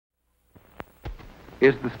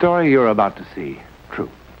Is the story you're about to see true?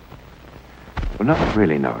 Well, no one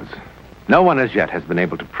really knows. No one as yet has been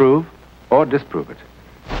able to prove or disprove it.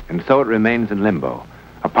 And so it remains in limbo,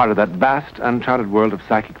 a part of that vast, uncharted world of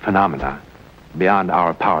psychic phenomena beyond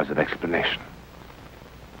our powers of explanation.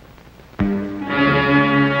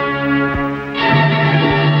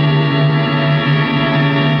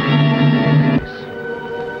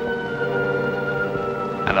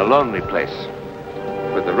 And a lonely place,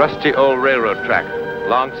 with the rusty old railroad track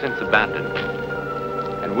long since abandoned,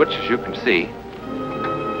 and which, as you can see,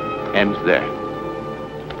 ends there.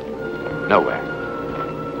 Nowhere.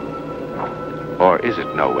 Or is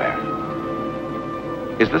it nowhere?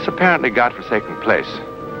 Is this apparently godforsaken place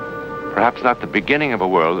perhaps not the beginning of a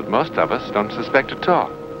world that most of us don't suspect at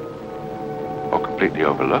all, or completely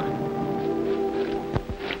overlook?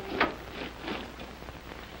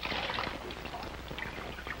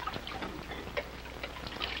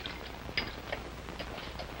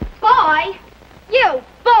 Boy! You,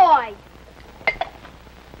 boy!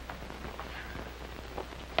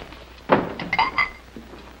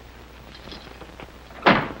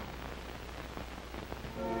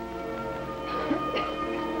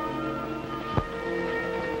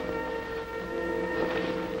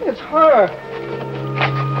 It's her.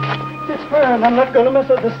 It's her, and I'm not going to miss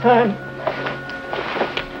her this time.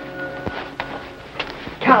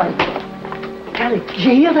 Callie. Callie, did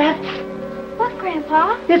you hear that? What,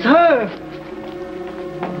 Grandpa? It's her.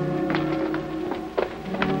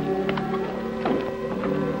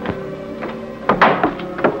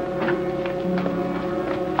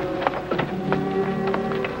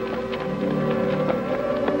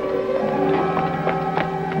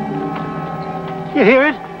 You hear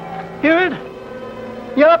it? Hear it?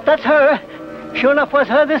 Yup, that's her. Sure enough was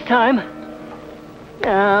her this time.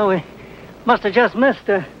 Yeah, we must have just missed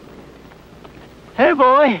her. Hey,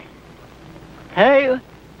 boy. Hey.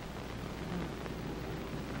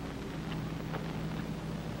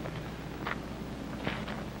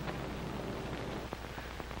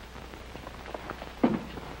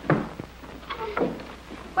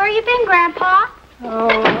 Where you been, Grandpa? Oh,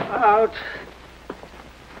 out.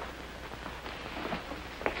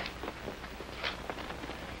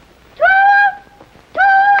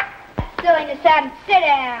 Silliness, Adam, sit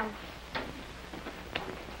down.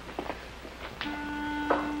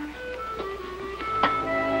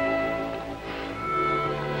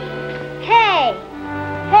 Hey,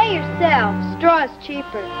 pay yourself. Straw's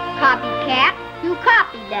cheaper. Copycat, you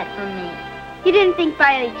copied that from me. You didn't think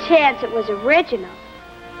by any chance it was original.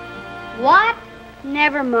 What?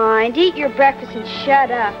 Never mind. Eat your breakfast and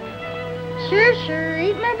shut up. Sure.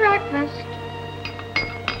 Eat my breakfast.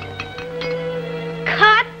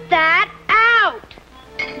 Cut that out!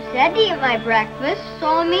 You said to eat my breakfast, so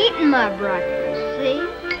I'm eating my breakfast, see?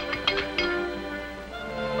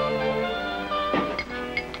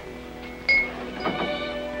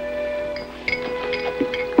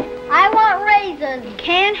 I want raisins.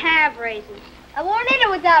 Can't have raisins. I won't eat it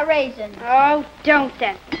without raisins. Oh, don't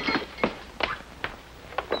then.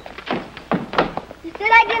 You said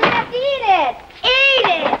I didn't have to eat it. Eat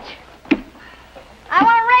it! I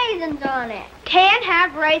want raisins on it. Can't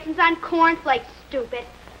have raisins on cornflakes, stupid.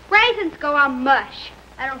 Raisins go on mush.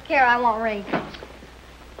 I don't care, I want raisins.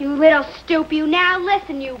 You little stoop, you. Now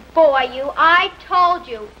listen, you boy, you. I told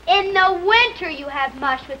you, in the winter you have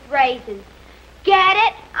mush with raisins. Get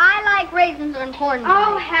it? I like raisins on cornflakes.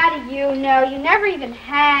 Oh, how do you know? You never even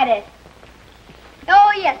had it.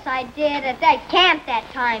 Oh, yes, I did at that camp that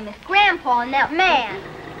time with Grandpa and that man.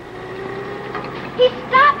 He's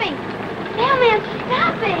stopping. Mailman's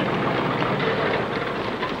stopping.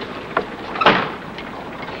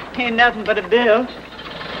 Ain't nothing but a bill.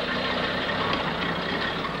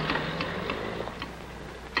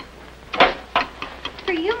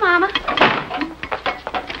 For you, Mama.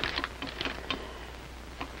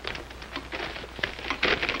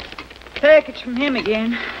 Package from him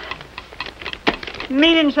again.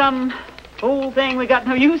 Meaning some old thing we got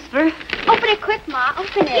no use for. Open it quick, Ma.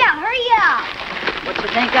 Open it. Yeah, hurry up. What you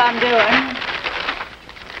think I'm doing?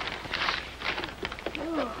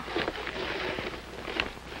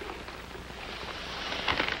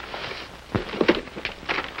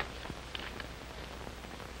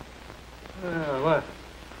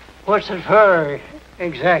 What's it for,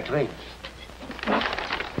 exactly?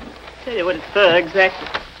 Tell you what it's for, exactly.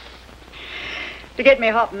 To get me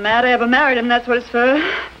hot and mad, I ever married him, that's what it's for.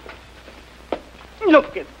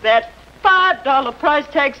 Look at that $5 price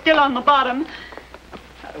tag still on the bottom.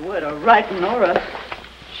 Not a word of writing or a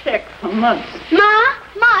check for months. Ma,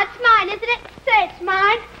 it's mine, isn't it? Say it's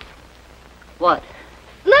mine. What?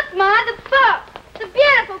 Look, Ma, the book. The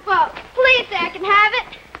beautiful book. Please say I can have it.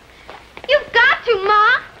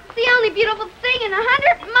 thing in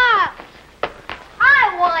 100 miles.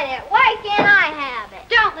 I want it. Why can't I have it?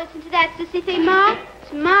 Don't listen to that sissy thing, Ma.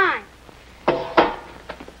 It's mine.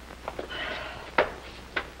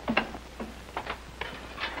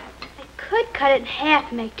 I could cut it in half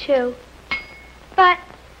and make two. But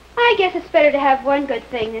I guess it's better to have one good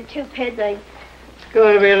thing than two piddlings. It's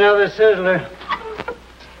going to be another sizzler.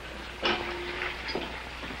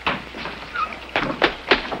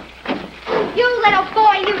 You little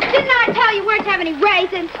boy, you didn't I tell you weren't to have any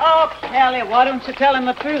raisins? Oh, Callie, why don't you tell him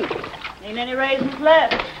the truth? Ain't any raisins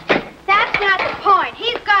left. That's not the point.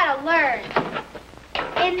 He's got to learn.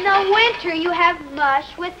 In the winter, you have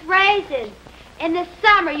mush with raisins. In the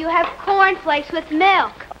summer, you have cornflakes with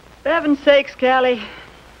milk. For heaven's sakes, Callie.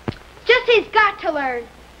 Just he's got to learn.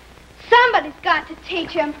 Somebody's got to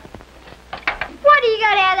teach him. Why do you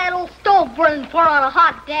gotta have that old stove burning for on a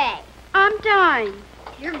hot day? I'm dying.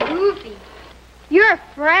 You're goofy. You're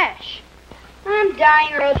fresh. I'm dyeing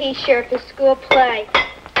your old T-shirt for school play.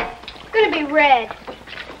 It's gonna be red.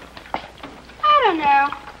 I don't know.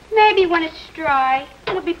 Maybe when it's dry,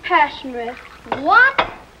 it'll be passion red.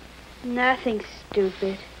 What? Nothing,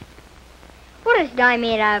 stupid. What is dye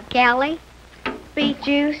made out of, Callie? Beet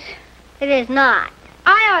juice. It is not.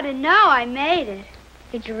 I ought to know. I made it.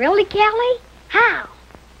 Did you really, Callie? How?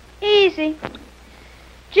 Easy.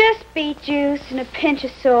 Just beet juice and a pinch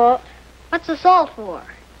of salt. What's the salt for?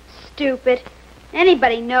 Stupid.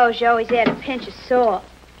 Anybody knows you always add a pinch of salt.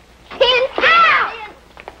 Pinch! Ow!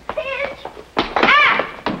 Pinch!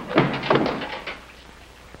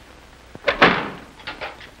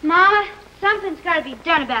 Mama, something's got to be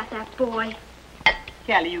done about that boy.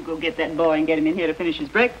 Callie, you go get that boy and get him in here to finish his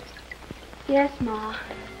breakfast. Yes, Ma.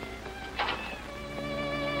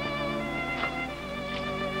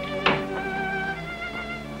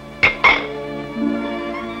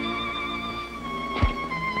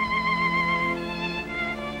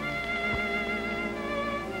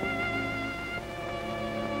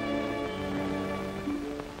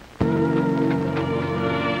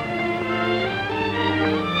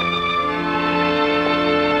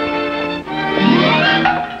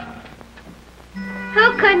 Who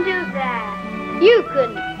couldn't do that? You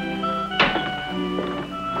couldn't.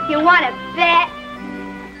 You want to bet?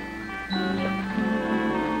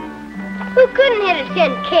 Who couldn't hit a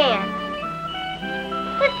tin can?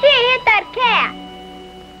 Let's see you hit that cat.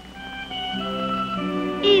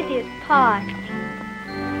 Easy as pie.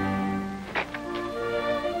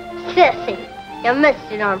 Sissy, you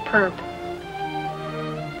missed it on purpose.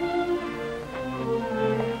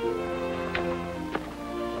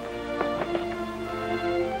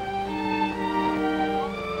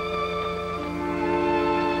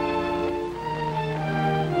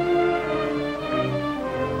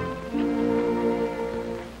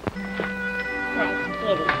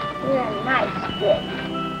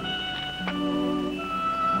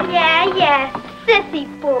 Yeah, sissy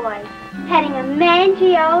boy, petting a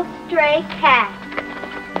mangy old stray cat.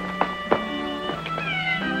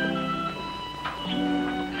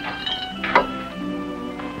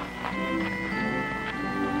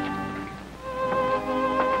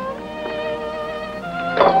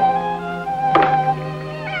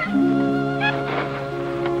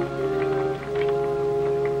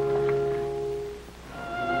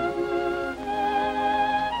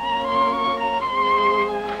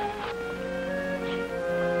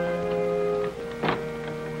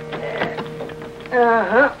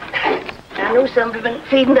 I knew somebody'd been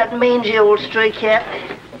feeding that mangy old stray cat.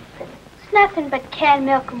 It's nothing but canned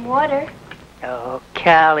milk and water. Oh,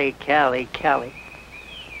 Callie.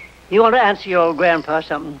 You want to answer your old grandpa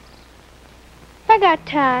something? I got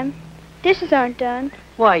time. Dishes aren't done.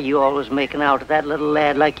 Why you always making out to that little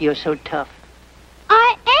lad like you're so tough?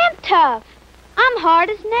 I am tough. I'm hard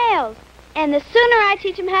as nails. And the sooner I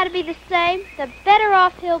teach him how to be the same, the better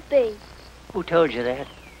off he'll be. Who told you that?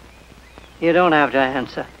 You don't have to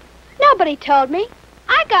answer. Nobody told me.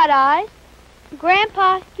 I got eyes.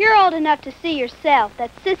 Grandpa, you're old enough to see yourself that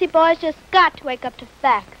sissy boys just got to wake up to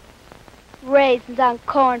facts. Raisins on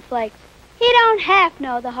cornflakes. He don't half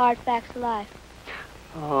know the hard facts of life.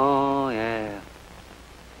 Oh, yeah.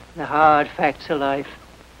 The hard facts of life.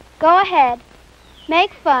 Go ahead.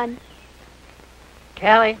 Make fun.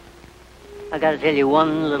 Callie, I gotta tell you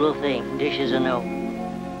one little thing. Dishes or no.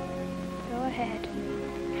 Go ahead.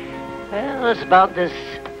 Well, it's about this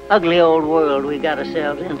ugly old world we got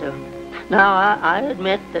ourselves into. Now, I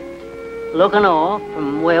admit that looking off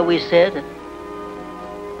from where we sit,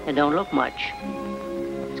 it don't look much.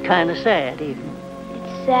 It's kind of sad, even.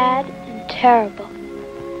 It's sad and terrible.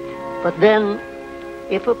 But then,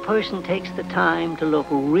 if a person takes the time to look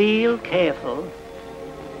real careful,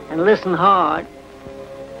 And listen hard.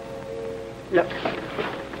 Look.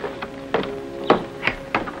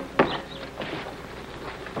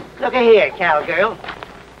 Look here, cowgirl.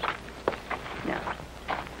 Now,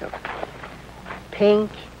 look.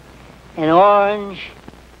 Pink and orange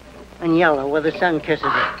and yellow where the sun kisses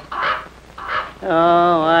it.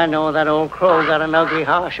 Oh, I know that old crow got an ugly,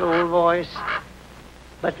 harsh old voice.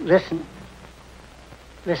 But listen.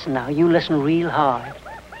 Listen now. You listen real hard.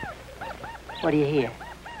 What do you hear?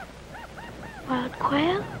 Wild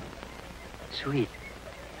quail? Sweet.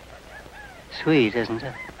 Sweet, isn't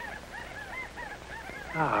it?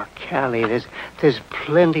 Oh, Callie, there's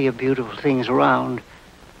plenty of beautiful things around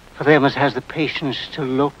for them as has the patience to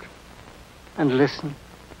look and listen.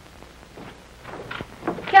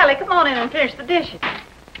 Callie, come on in and finish the dishes.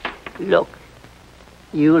 Look.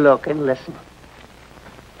 You look and listen.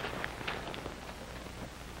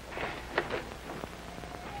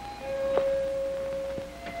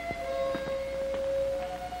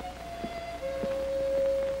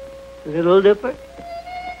 Little Dipper.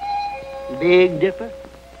 Big Dipper.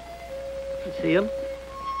 You see him?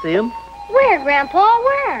 See him? Where, Grandpa?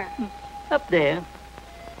 Where? Up there.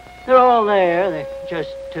 They're all there. They just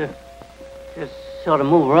sort of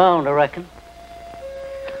move around, I reckon.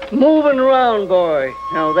 Moving around, boy.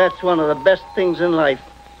 Now, that's one of the best things in life.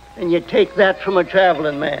 And you take that from a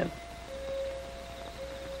traveling man.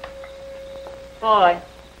 Boy,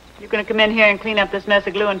 you gonna come in here and clean up this mess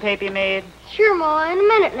of glue and paper you made? Sure, Ma, in a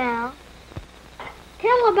minute now.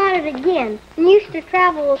 Tell about it again. And used to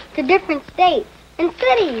travel to different states and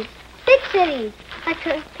cities, big cities, like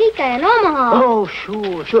Topeka and Omaha. Oh,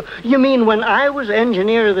 sure. You mean when I was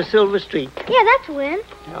engineer of the Silver Streak? Yeah, that's when.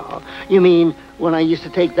 No, you mean when I used to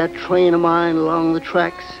take that train of mine along the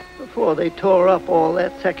tracks before they tore up all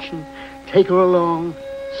that section, take her along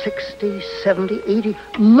 60, 70, 80,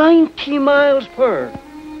 90 miles per.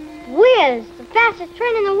 Whiz, the fastest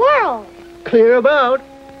train in the world. Clear about.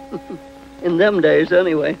 In them days,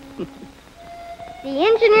 anyway. The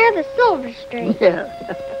engineer of the Silver Streak. Yeah.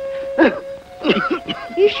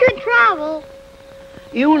 You should travel.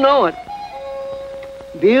 You know it.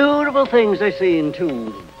 Beautiful things I seen,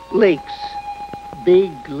 too. Lakes.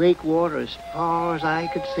 Big lake water as far as I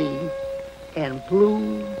could see. And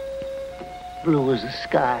blue. Blue as the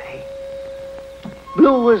sky.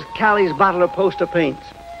 Blue as Callie's bottle of poster paints.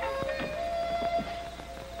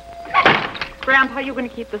 Grandpa, you gonna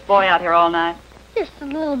keep this boy out here all night? Just a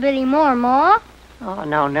little bitty more, Ma. Oh,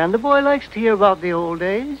 now and then the boy likes to hear about the old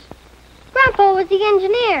days. Grandpa was the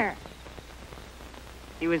engineer.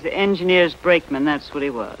 He was the engineer's brakeman, that's what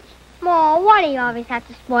he was. Ma, why do you always have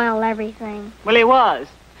to spoil everything? Well, he was.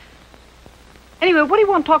 Anyway, what do you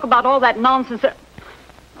want to talk about all that nonsense?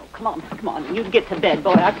 Oh, come on. You get to bed,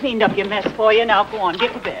 boy. I cleaned up your mess for you. Now, go on,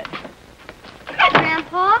 get to bed.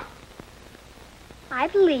 Grandpa, I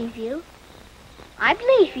believe you. I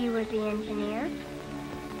believe you were the engineer.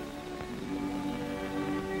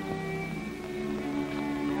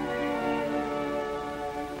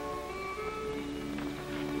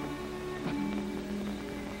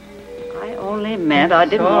 I only meant I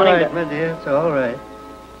didn't want to... It's all right, my dear. It's all right.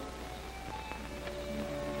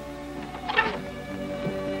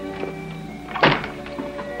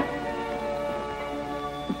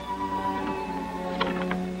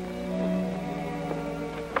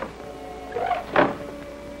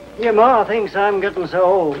 Your ma thinks I'm getting so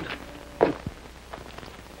old.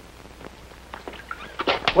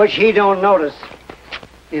 What she don't notice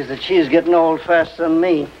is that she's getting old faster than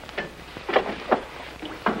me.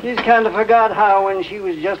 She's kind of forgot how when she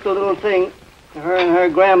was just a little thing, her and her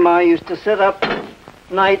grandma used to sit up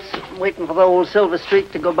nights waiting for the old Silver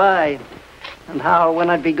Streak to go by. And how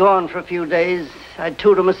when I'd be gone for a few days, I'd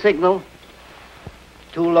toot 'em a signal.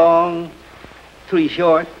 Too long, 3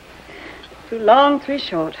 short. Too long, 3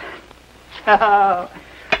 short. Oh,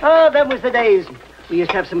 that was the days. We used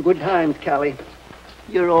to have some good times, Callie.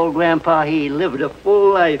 Your old grandpa, he lived a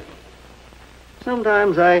full life.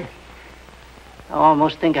 Sometimes I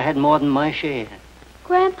almost think I had more than my share.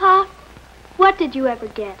 Grandpa, what did you ever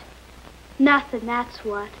get? Nothing, that's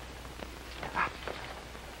what.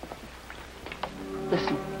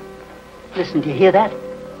 Listen, do you hear that?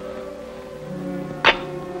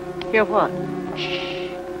 Hear what? Shh.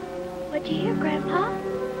 What'd you hear, Grandpa?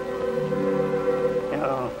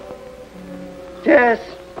 Oh. Jess,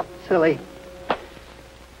 silly.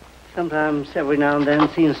 Sometimes, every now and then,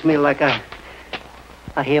 it seems to me like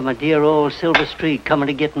I hear my dear old Silver Streak coming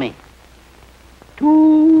to get me.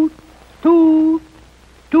 Toot, toot,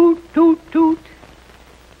 toot, toot, toot.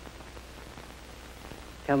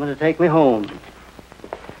 Coming to take me home.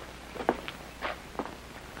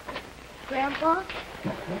 Grandpa.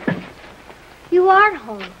 You are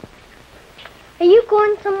home. Are you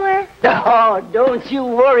going somewhere? Oh, don't you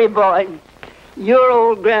worry, boy. Your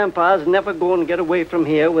old grandpa's never going to get away from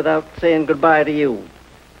here without saying goodbye to you.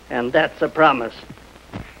 And that's a promise.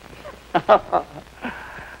 See?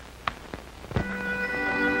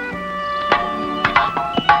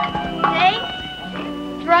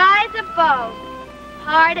 Dry as a bone,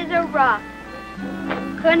 hard as a rock.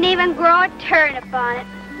 Couldn't even grow a turnip on it.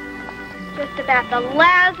 Just about the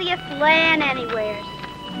lousiest land anywheres.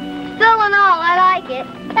 Still and all, I like it.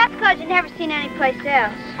 That's 'cause you've never seen any place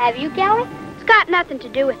else. Have you, Kelly? It's got nothing to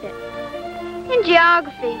do with it. In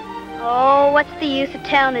geography. Oh, what's the use of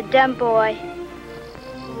telling a dumb boy?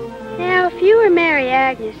 Now, if you were Mary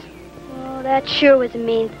Agnes, oh, that sure was a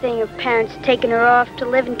mean thing of parents taking her off to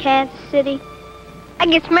live in Kansas City. I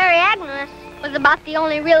guess Mary Agnes was about the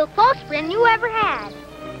only real close friend you ever had.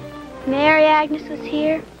 If Mary Agnes was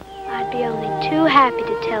here, I'd be only too happy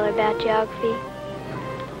to tell her about geography.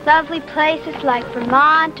 Lovely places like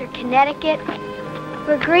Vermont or Connecticut,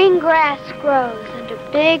 where green grass grows under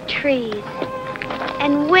big trees,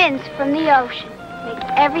 and winds from the ocean make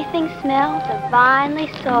everything smell divinely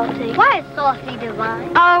salty. Why is saucy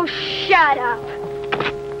divine? Oh, shut up.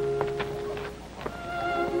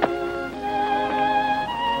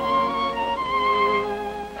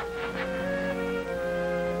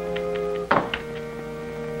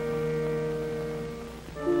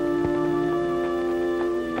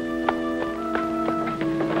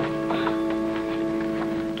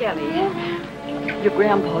 Kelly, your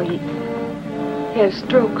grandpa, he had a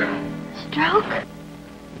stroke. Stroke?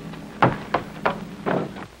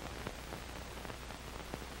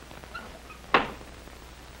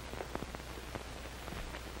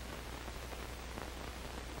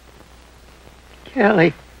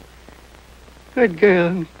 Kelly. Good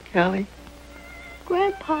girl, Kelly.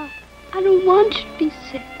 Grandpa, I don't want you to be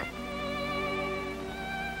sick.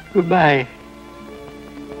 Goodbye,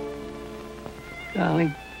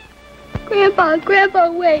 darling.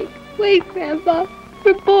 Grandpa, wait. Wait, Grandpa.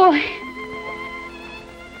 For boy.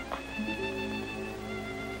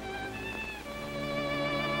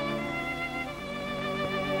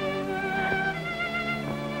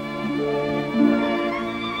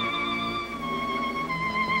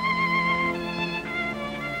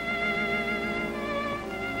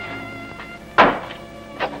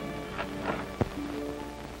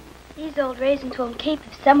 These old raisins won't keep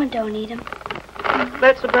if someone don't eat them.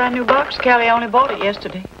 That's a brand new box. Kelly only bought it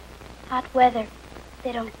yesterday. Hot weather.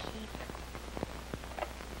 They don't keep.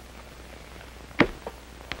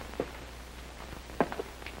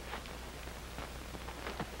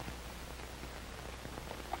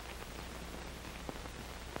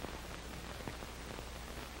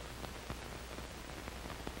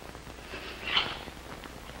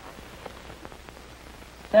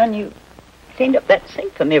 Son, you cleaned up that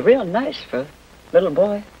sink for me real nice for a little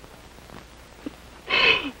boy.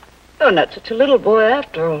 You're not such a little boy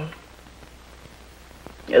after all.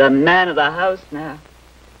 You're the man of the house now.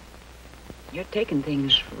 You're taking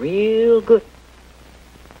things real good.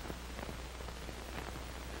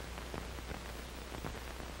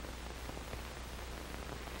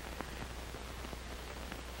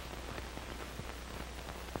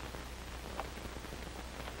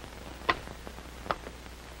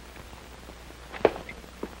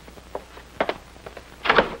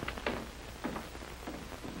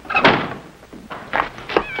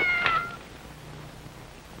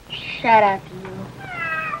 Shut up,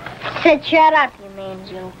 you. Said shut up, you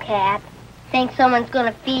mangy old cat. Think someone's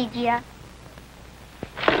gonna feed you?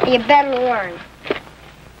 You better learn.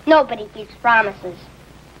 Nobody keeps promises.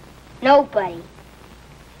 Nobody.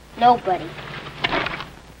 Nobody.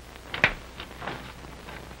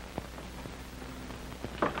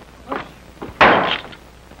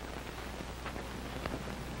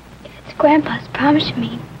 If it's Grandpa's promise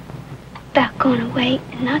me about going away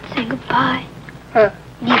and not saying goodbye. Huh.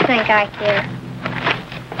 Do you think I care?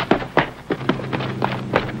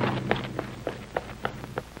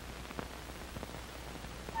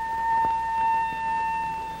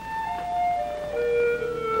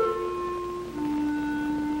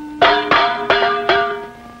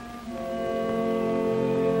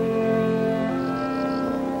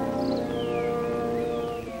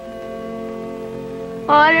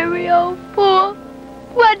 Ornery old fool.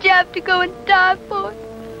 What'd you have to go and die for?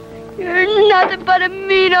 You're nothing but a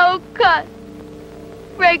mean old cuss.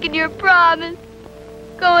 Breaking your promise.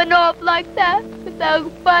 Going off like that without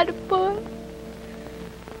goodbye to boy.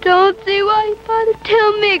 Don't see why you bother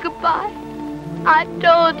tell me goodbye. I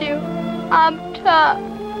told you, I'm tough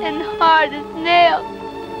and hard as nails.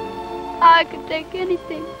 I can take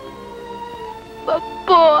anything. My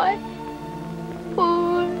boy.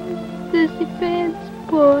 Poor Sissy Pants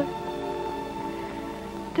boy.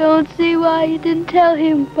 Don't see why you didn't tell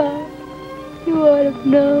him, Bob. You ought to have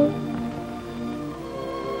known.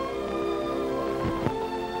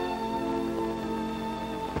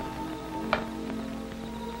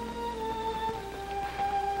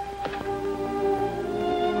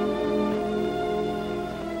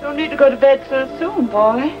 Don't need to go to bed so soon,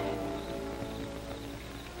 boy.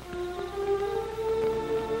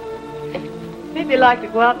 Maybe you'd like to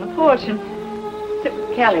go out on the porch and sit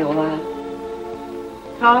with Callie a while.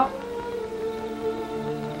 Talk.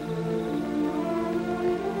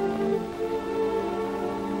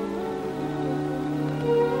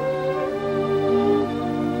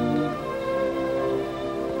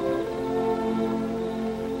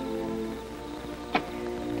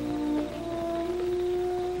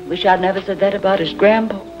 Wish I'd never said that about his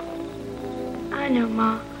grandpa. I know,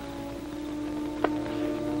 Ma.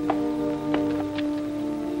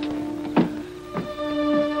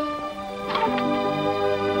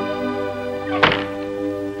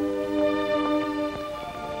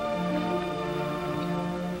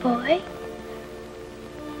 Boy?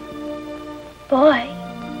 Boy?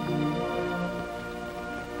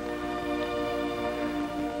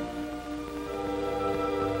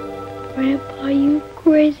 Grandpa, you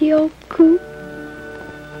crazy old coot.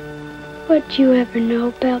 What'd you ever know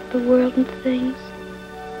about the world and things?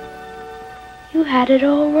 You had it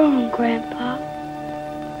all wrong, Grandpa.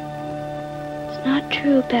 It's not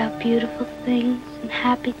true about beautiful things and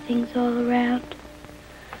happy things all around.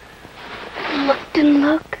 I've looked and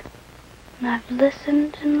looked, and I've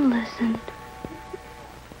listened and listened.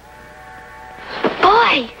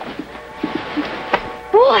 Boy!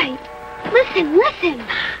 Boy! Listen, listen!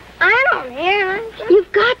 I don't hear.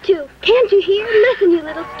 You've got to. Can't you hear? Listen, you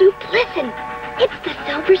little stoop. Listen. It's the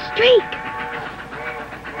Silver Streak.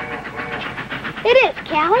 It is,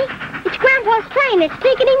 Callie. It's Grandpa's train. It's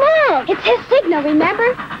taking him home. It's his signal,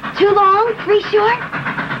 remember? 2 long, 3 short.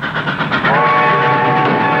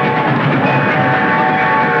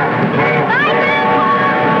 Bye, Grandpa.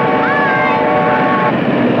 Bye.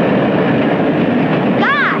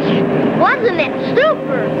 Gosh, wasn't it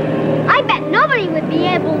super? I bet nobody would be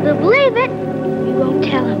able to believe it. We won't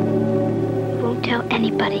tell him. We won't tell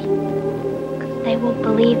anybody. Because they won't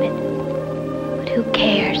believe it. But who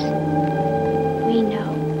cares? We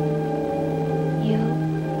know. You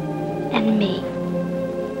and me.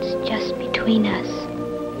 It's just between us.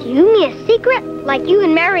 You mean a secret like you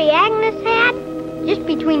and Mary Agnes had? Just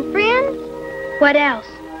between friends? What else?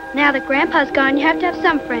 Now that Grandpa's gone, you have to have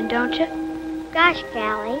some friend, don't you? Gosh,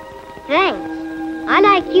 Callie. Thanks. I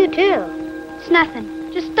like you, too. It's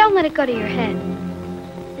nothing. Just don't let it go to your head.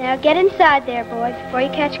 Now get inside there, boy, before you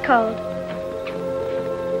catch cold.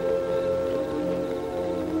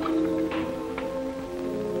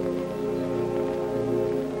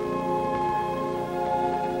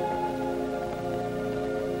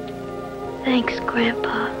 Thanks,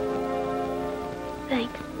 Grandpa.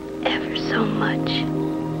 Thanks ever so much.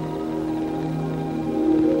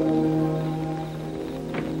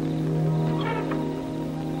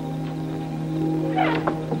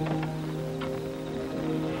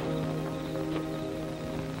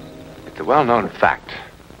 It's a well-known fact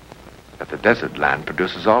that the desert land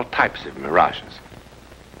produces all types of mirages.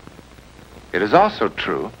 It is also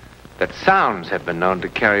true that sounds have been known to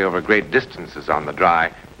carry over great distances on the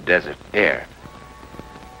dry desert air.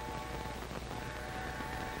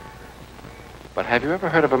 But have you ever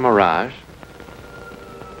heard of a mirage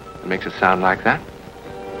that makes a sound like that?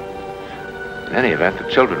 In any event, the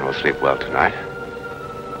children will sleep well tonight.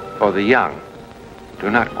 For the young, do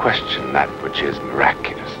not question that which is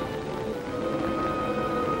miraculous.